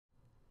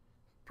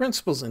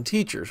Principals and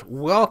teachers,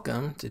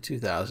 welcome to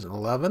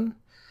 2011.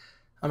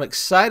 I'm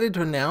excited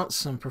to announce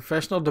some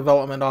professional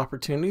development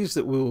opportunities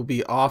that we will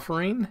be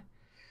offering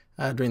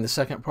during the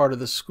second part of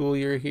the school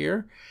year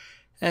here.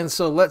 And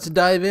so let's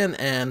dive in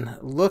and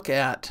look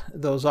at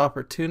those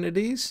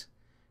opportunities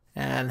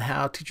and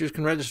how teachers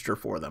can register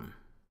for them.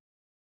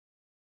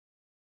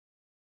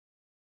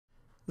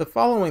 The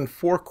following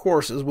 4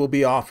 courses will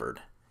be offered.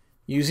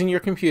 Using your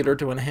computer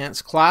to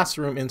enhance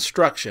classroom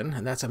instruction,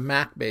 and that's a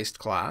Mac-based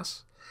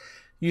class.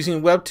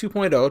 Using Web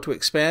 2.0 to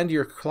expand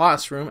your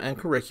classroom and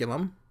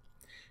curriculum.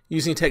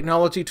 Using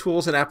technology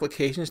tools and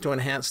applications to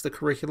enhance the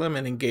curriculum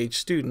and engage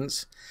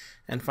students.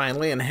 And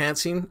finally,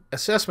 enhancing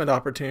assessment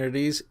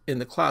opportunities in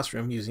the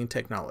classroom using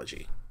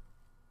technology.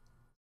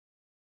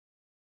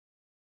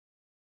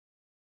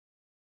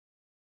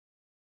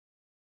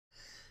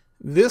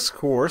 This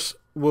course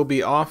will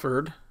be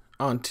offered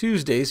on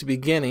Tuesdays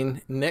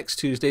beginning next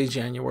Tuesday,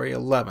 January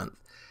 11th.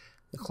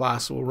 The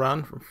class will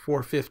run from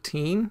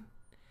 4:15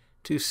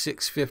 to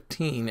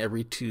 6:15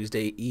 every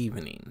Tuesday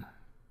evening.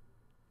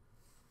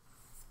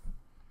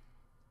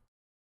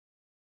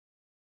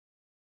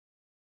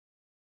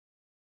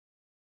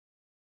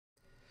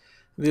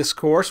 This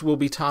course will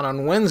be taught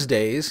on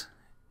Wednesdays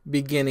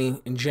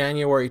beginning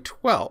January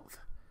 12th.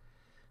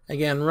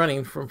 Again,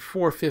 running from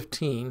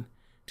 4:15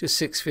 to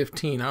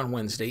 6:15 on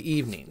Wednesday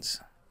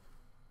evenings.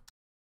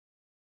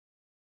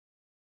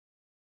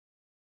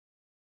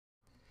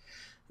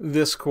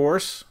 This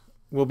course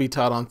will be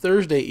taught on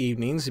Thursday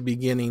evenings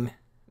beginning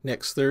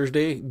next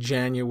Thursday,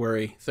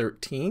 January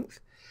 13th.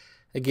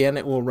 Again,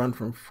 it will run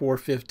from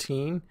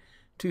 4:15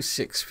 to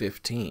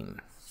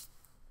 6:15.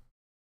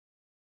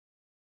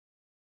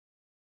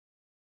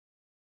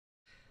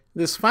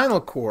 This final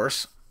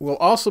course will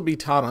also be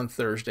taught on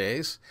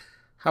Thursdays.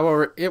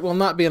 However, it will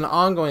not be an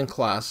ongoing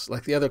class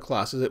like the other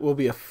classes. It will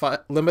be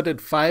a limited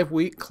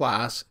 5-week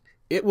class.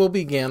 It will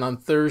begin on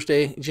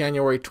Thursday,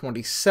 January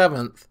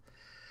 27th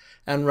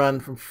and run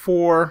from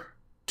 4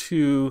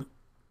 to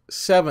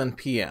 7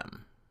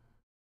 p.m.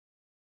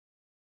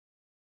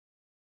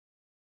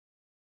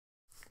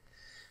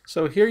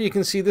 So here you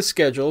can see the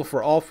schedule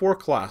for all 4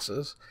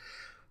 classes.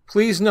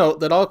 Please note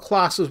that all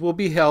classes will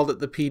be held at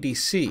the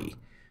PDC.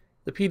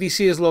 The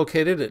PDC is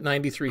located at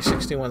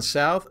 9361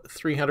 South,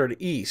 300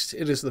 East.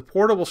 It is the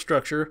portable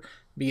structure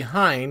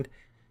behind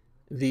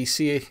the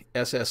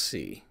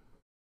CSSC.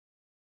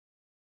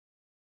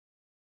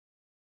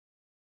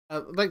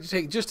 I'd like to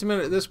take just a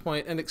minute at this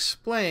point and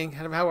explain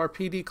kind of how our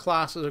PD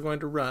classes are going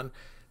to run,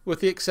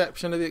 with the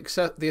exception of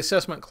the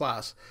assessment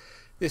class.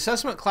 The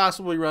assessment class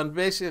will be run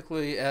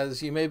basically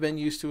as you may have been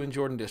used to in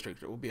Jordan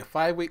District. It will be a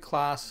 5-week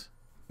class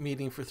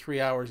meeting for 3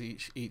 hours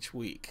each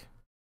week.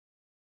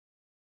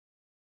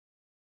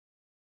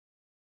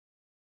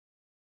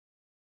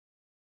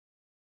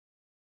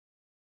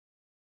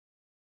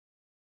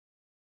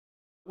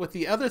 With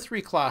the other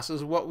 3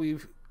 classes, what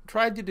we've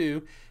tried to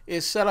do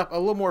is set up a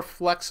little more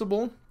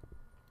flexible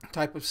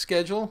type of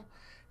schedule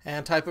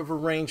and type of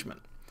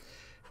arrangement.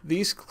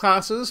 These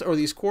classes or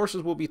these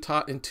courses will be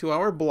taught in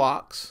 2-hour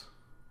blocks.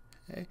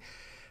 Okay?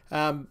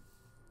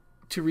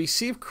 To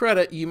receive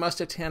credit, you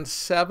must attend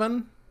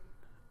 7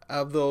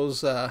 of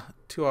those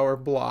 2-hour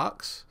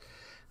blocks,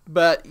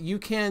 but you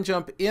can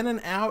jump in and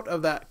out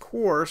of that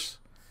course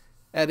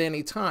at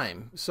any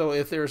time. So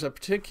if there's a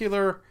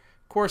particular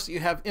course that you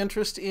have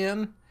interest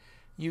in,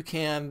 you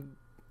can,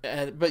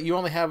 but you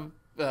only have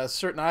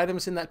certain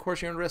items in that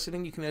course you're interested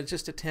in, you can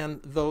just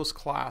attend those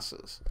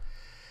classes.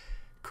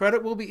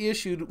 Credit will be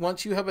issued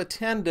once you have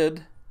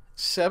attended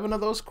 7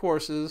 of those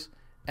courses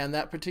and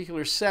that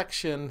particular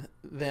section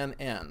then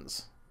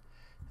ends.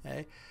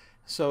 Okay?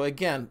 So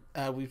again,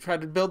 we've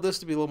tried to build this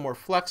to be a little more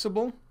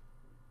flexible.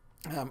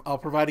 I'll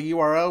provide a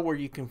URL where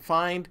you can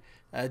find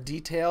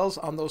details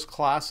on those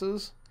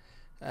classes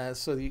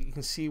so that you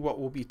can see what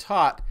will be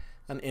taught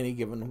on any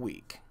given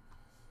week.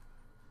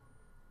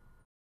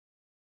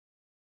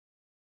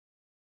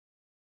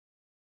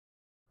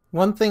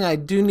 One thing I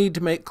do need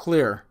to make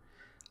clear,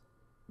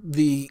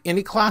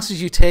 any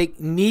classes you take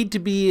need to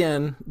be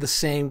in the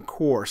same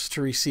course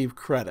to receive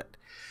credit.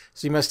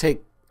 So you must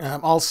take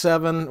all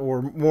 7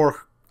 or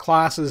more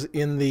classes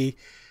in the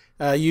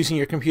using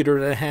your computer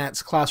to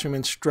enhance classroom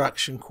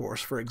instruction course,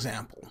 for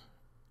example.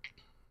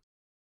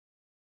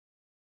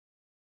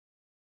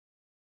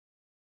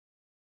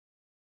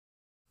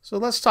 So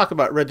let's talk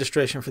about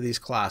registration for these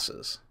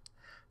classes.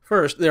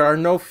 First, there are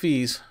no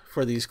fees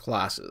for these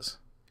classes.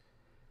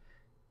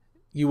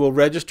 You will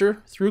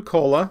register through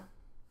COLA.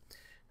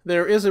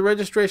 There is a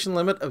registration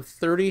limit of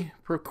 30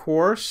 per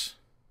course.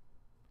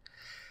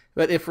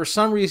 But if for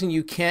some reason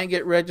you can't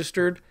get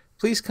registered,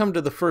 please come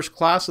to the first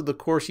class of the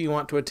course you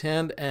want to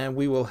attend and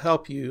we will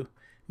help you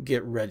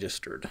get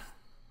registered.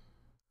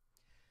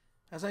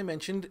 As I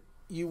mentioned,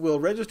 you will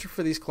register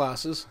for these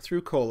classes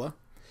through COLA.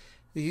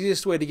 The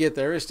easiest way to get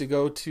there is to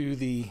go to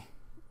the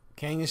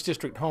Canyons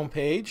District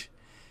homepage,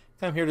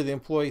 come here to the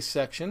Employees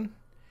section,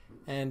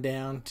 and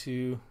down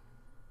to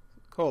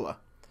COLA.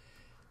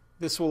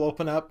 This will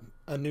open up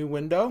a new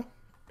window.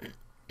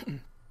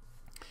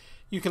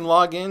 You can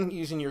log in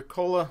using your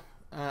COLA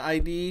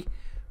ID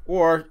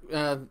or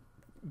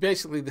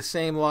basically the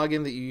same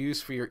login that you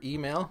use for your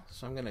email.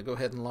 So I'm going to go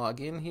ahead and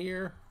log in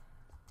here.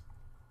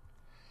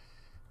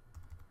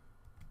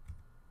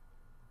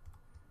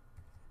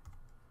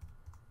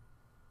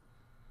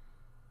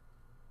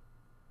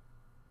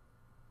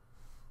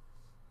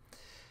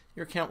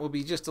 Your account will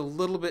be just a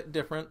little bit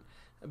different,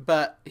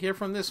 but here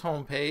from this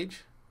home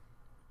page,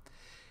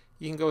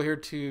 you can go here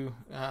to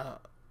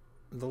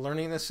the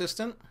Learning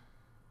Assistant.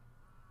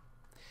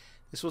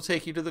 This will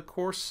take you to the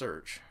course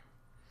search.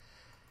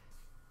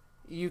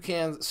 You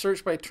can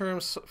search by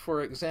terms.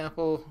 For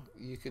example,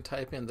 you could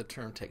type in the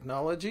term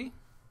technology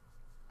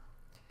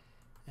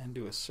and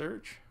do a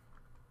search.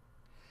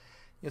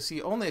 You'll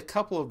see only a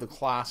couple of the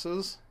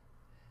classes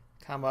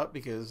come up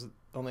because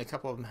only a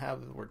couple of them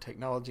have the word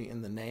technology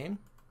in the name.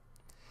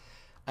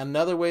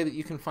 Another way that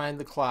you can find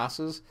the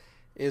classes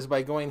is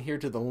by going here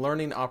to the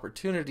learning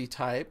opportunity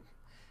type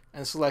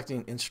and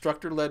selecting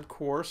instructor-led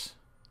course,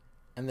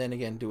 and then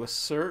again do a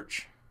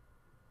search.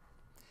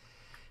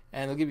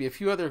 And it'll give you a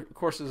few other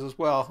courses as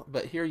well,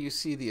 but here you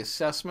see the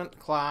assessment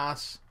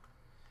class,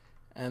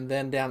 and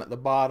then down at the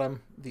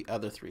bottom the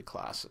other 3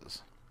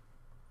 classes.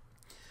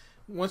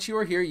 Once you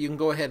are here, you can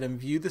go ahead and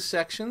view the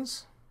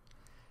sections.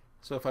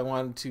 So if I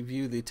wanted to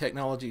view the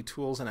technology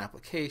tools and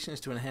applications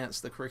to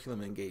enhance the curriculum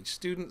and engage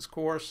students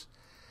course,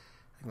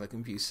 I can look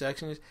and view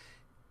sections.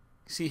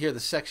 See here the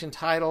section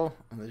title,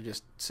 and they're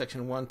just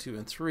section 1, 2,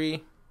 and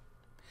 3.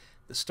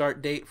 The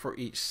start date for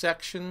each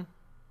section,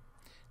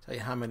 tell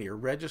you how many are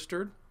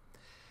registered.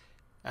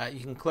 You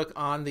can click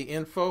on the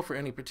info for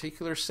any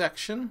particular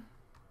section,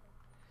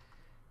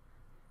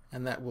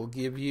 and that will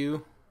give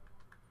you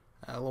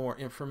a little more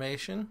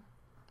information.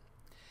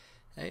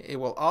 Okay, it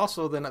will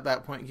also then at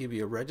that point give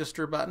you a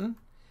register button.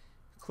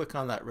 Click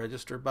on that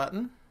register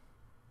button,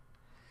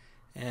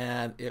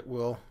 and it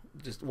will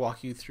just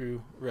walk you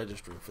through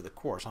registering for the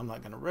course. I'm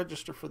not going to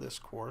register for this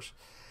course,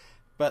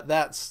 but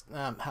that's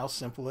how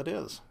simple it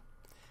is.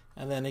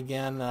 And then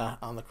again,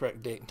 on the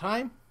correct date and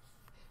time,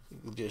 you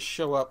will just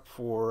show up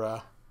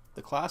for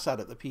the class out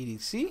at the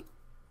PDC,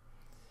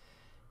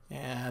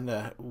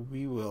 and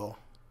we will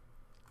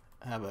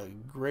have a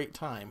great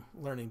time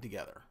learning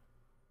together.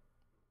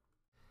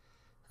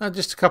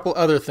 Just a couple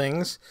other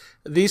things.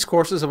 These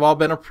courses have all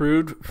been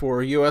approved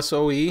for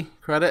USOE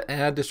credit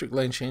and District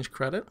Lane Change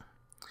credit.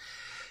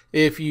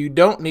 If you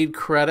don't need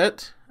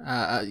credit,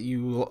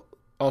 you will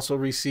also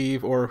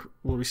receive, or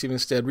will receive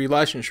instead,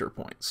 relicensure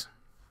points.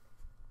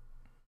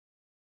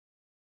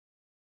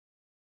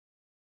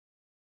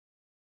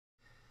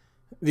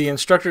 The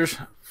instructors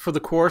for the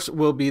course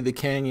will be the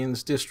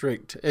Canyons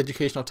District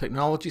Educational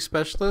Technology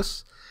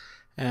Specialists,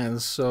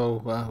 and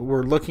so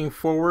we're looking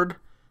forward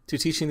to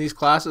teaching these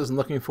classes and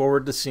looking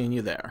forward to seeing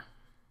you there.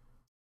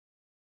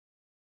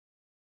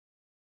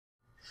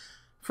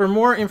 For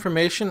more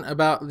information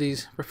about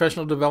these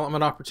professional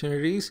development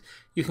opportunities,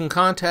 you can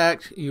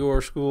contact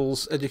your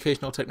school's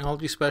educational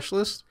technology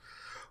specialist,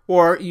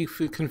 or you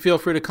can feel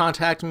free to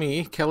contact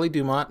me, Kelly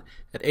Dumont,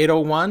 at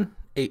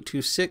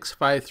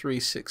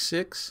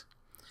 801-826-5366,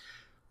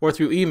 or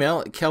through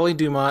email at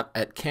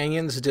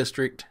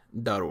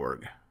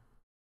kellydumont@canyonsdistrict.org.